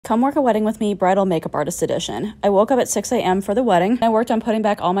Come work a wedding with me, bridal makeup artist edition. I woke up at 6 a.m. for the wedding. I worked on putting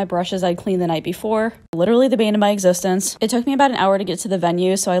back all my brushes I'd cleaned the night before. Literally the bane of my existence. It took me about an hour to get to the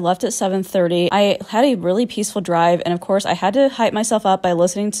venue, so I left at 7:30. I had a really peaceful drive, and of course I had to hype myself up by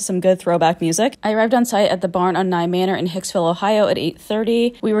listening to some good throwback music. I arrived on site at the barn on Nye Manor in Hicksville, Ohio at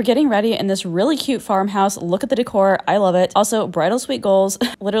 8:30. We were getting ready in this really cute farmhouse. Look at the decor. I love it. Also, bridal suite goals.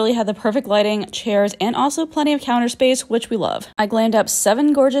 Literally had the perfect lighting, chairs, and also plenty of counter space, which we love. I glammed up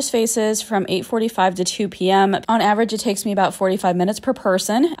 7 gorgeous faces from 8:45 to 2 p.m. On average, it takes me about 45 minutes per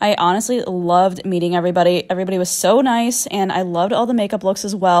person. I honestly loved meeting everybody. Everybody was so nice, and I loved all the makeup looks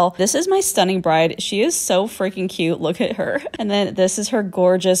as well. This is my stunning bride. She is so freaking cute. Look at her. And then this is her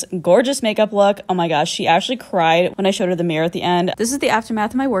gorgeous, gorgeous makeup look. Oh my gosh, she actually cried when I showed her the mirror at the end. This is the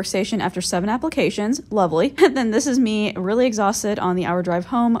aftermath of my workstation after 7 applications. Lovely. And then this is me really exhausted on the hour drive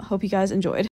home. Hope you guys enjoyed.